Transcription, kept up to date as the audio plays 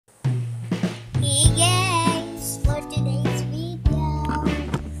Hey guys, for today's video,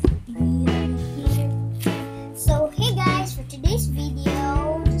 so hey guys, for today's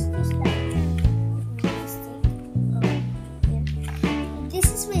video, just this this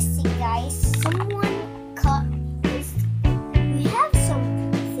is my stick, guys. Someone cut this. We have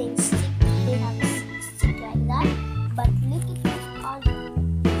some things stick. They have a stick like that, but look at the other.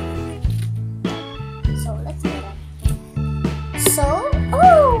 So let's get it. So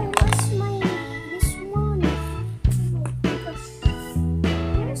where's my this one? Oh my gosh,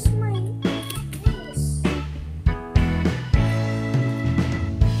 where's my this?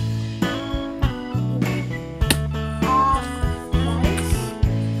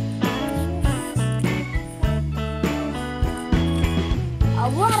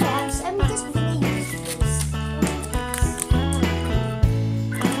 Guys, what else? I'm just gonna use this.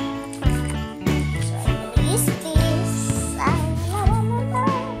 So I'm gonna use this.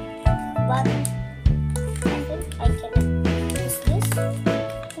 But I think I can use this.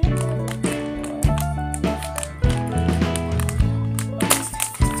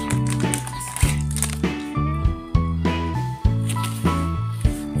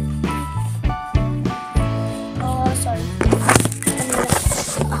 Oh, sorry. I'm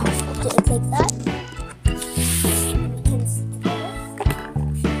gonna do it like that. We can stick it.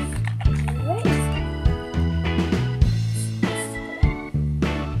 Where is it?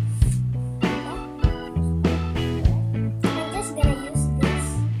 I'm just gonna use this.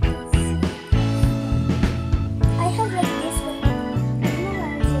 I have like this, but I don't know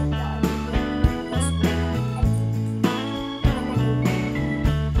where is it done.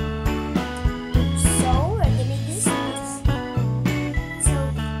 So we're gonna use this. So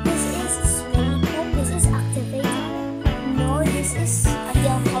this is smelling good. This is activated. No, this is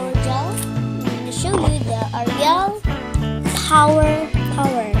Ariel Power Gel. I'm gonna show you the Ariel Power.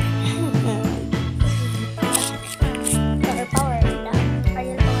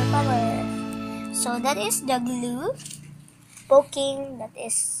 So that is the glue. Poking, that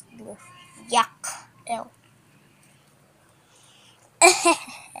is glue. Yuck. Ew.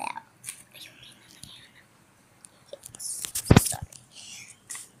 Sorry.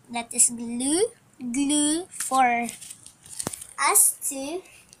 That is glue. Glue for us to.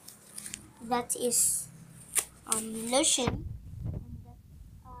 That is lotion.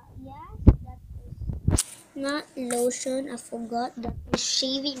 Yeah, that is not lotion. I forgot. That is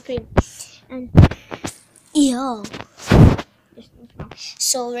shaving cream. And ew.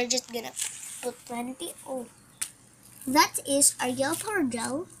 So we're just gonna put plenty. Oh, that is Ariel Power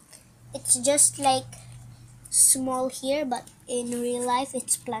Gel. It's just like small here, but in real life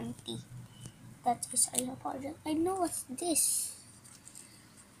it's plenty. That is Ariel Power Gel. I know what's this.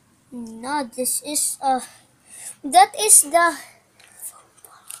 No, this is that is the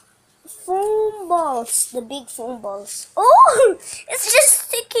foam balls, the big foam balls. Oh, it's just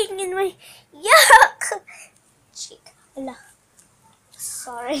sticking in my yuck. Cheek. Allah.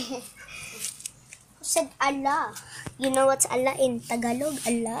 Sorry. Who said Allah? You know what's Allah in Tagalog?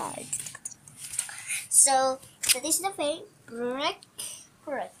 Allah. So that is the thing. Correct.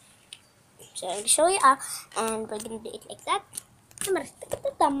 So I'll show you and we're gonna do it like that.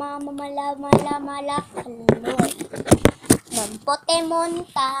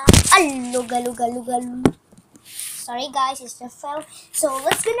 Sorry guys, it's just fell. So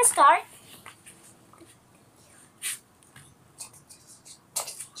let's gonna start.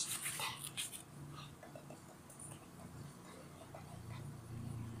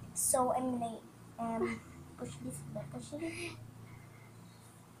 So I'm gonna push this button.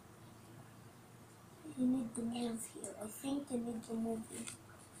 You need to move here. I think you need to move it.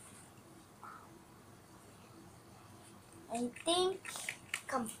 I think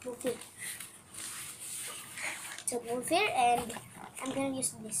come move here. To move here, and I'm gonna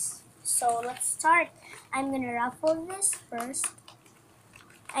use this. So let's start. I'm gonna ruffle this first.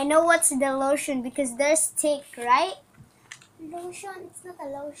 I know what's the lotion because there's stick, right? Lotion? It's not a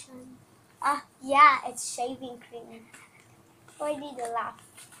lotion. Yeah, it's shaving cream. Why did you laugh?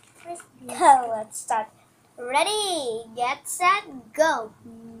 Let's start. Ready, get set, go.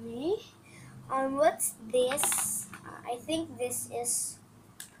 What's this? I think this is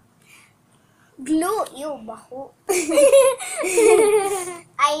glue. Ew, baho.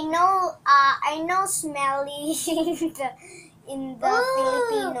 I know smelly in the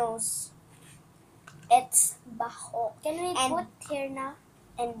Filipinos. It's baho. Can we put here now?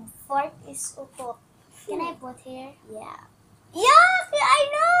 And fourth is upo. Can I put here? Yeah. Yeah, I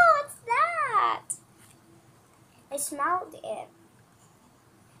know. What's that? I smelled it.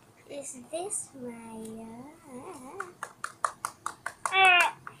 Is this my...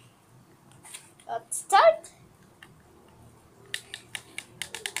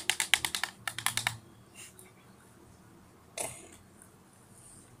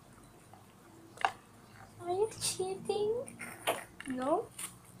 No.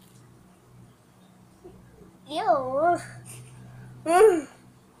 Ew. Mm.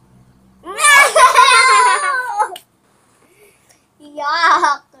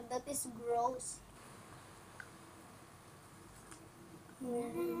 Yuck, that is gross.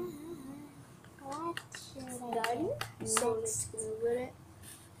 What should I Done. get So next? let's glue it.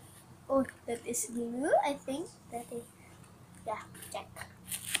 Oh, that is glue, I think. That is, yeah, check.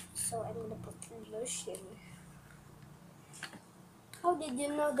 So I'm gonna put lotion. How did you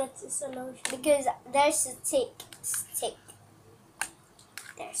know that is a lotion? Because there's a stick.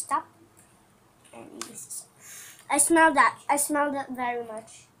 There, stop. And this is. I smell that. I smell that very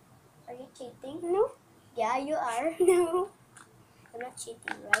much. Are you cheating? No. Yeah, you are. No. I'm not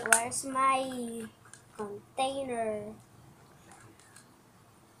cheating, right? Where's my container?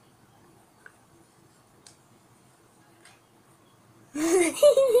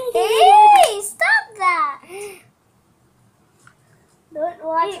 Hey, stop that! Don't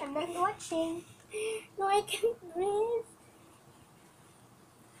watch. I'm not watching. No, I can't breathe.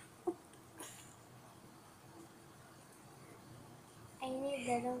 I need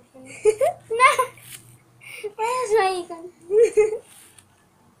the lotion. No. Where's my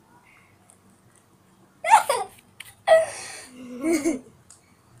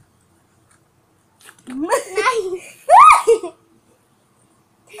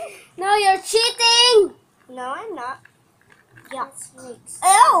No, you're cheating! No, I'm not. Yeah. Let's mix.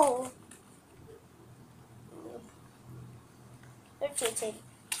 Oh! You're cheating.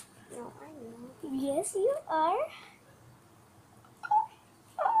 No, I'm not. Yes, you are.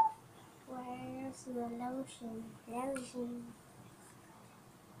 Where's the lotion? Lotion.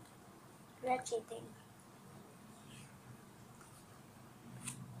 You're cheating.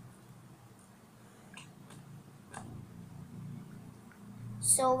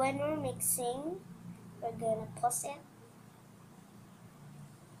 So when we're mixing, we're gonna pause it.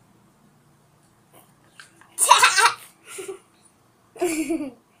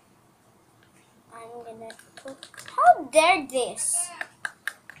 I'm gonna put. How dare this?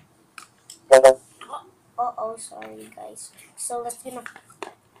 Oh, sorry guys. So let's gonna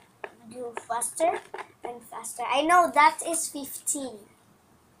do faster and faster. I know that is 15.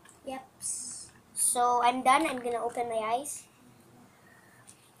 Yep. So I'm done. I'm gonna open my eyes.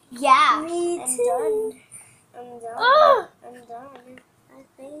 Yeah, Me I'm too. done. I'm done. Oh! I'm done. I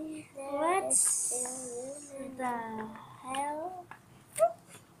think What's the hell?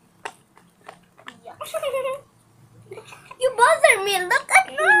 Yeah. You bother me. Look at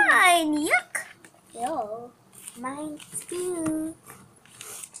mine. Yuck. Yo, mine too.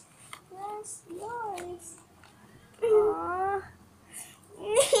 Where's yours? Aw.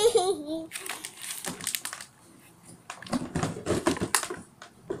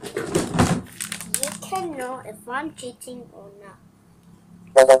 You can know if I'm cheating or not.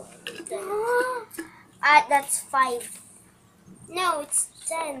 That's 5. No, it's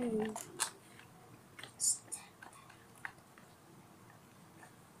 10.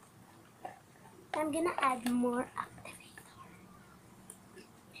 I'm gonna add more activator.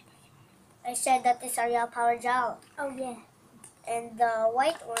 I said that is Ariel Power Gel. Oh yeah. And the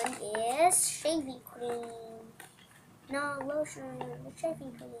white one is shaving cream. No, lotion. The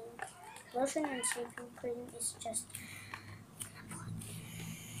shaving cream. Lotion and shaving cream is just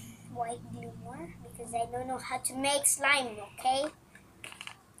white glue more because I don't know how to make slime, okay?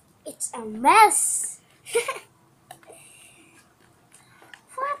 It's a mess.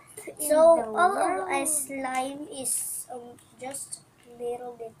 What in So the all world? of a slime is just a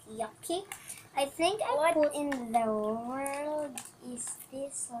little bit yucky. I think I What put in the world is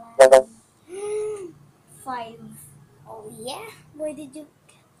this slime? 5. Oh yeah? Where did you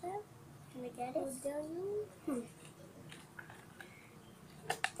get that? Can I get Oh, it? do you?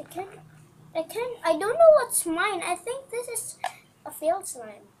 I don't know what's mine. I think this is a failed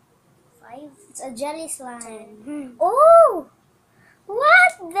slime. 5. It's a jelly slime. Oh!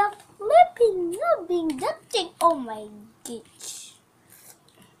 What the flipping nubbing that thing? Oh my gosh.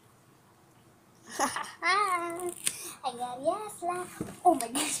 I got yeah slime. Oh my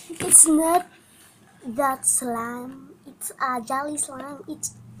gosh. It's not that slime. It's a jelly slime.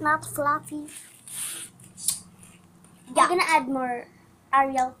 It's not fluffy. Yeah. I'm gonna add more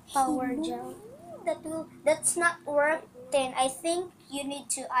Ariel Power Gel. That's not working. I think you need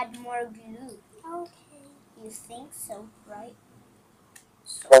to add more glue. Okay. You think so, right?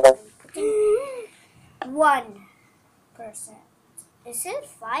 So I'm putting 1%. Is it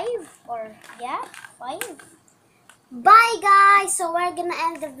 5 or yeah, 5? Bye guys. So we're gonna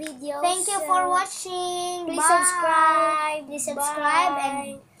end the video. Thank you for watching. Please Bye. subscribe. Please subscribe Bye.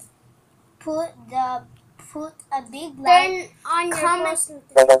 and put the put a big like. Turn on your Comment. post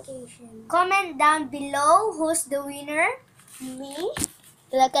notification. Comment down below who's the winner. Me.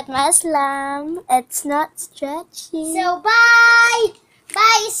 Look at my slime. It's not stretchy. So bye.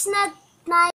 Bye. It's not nice.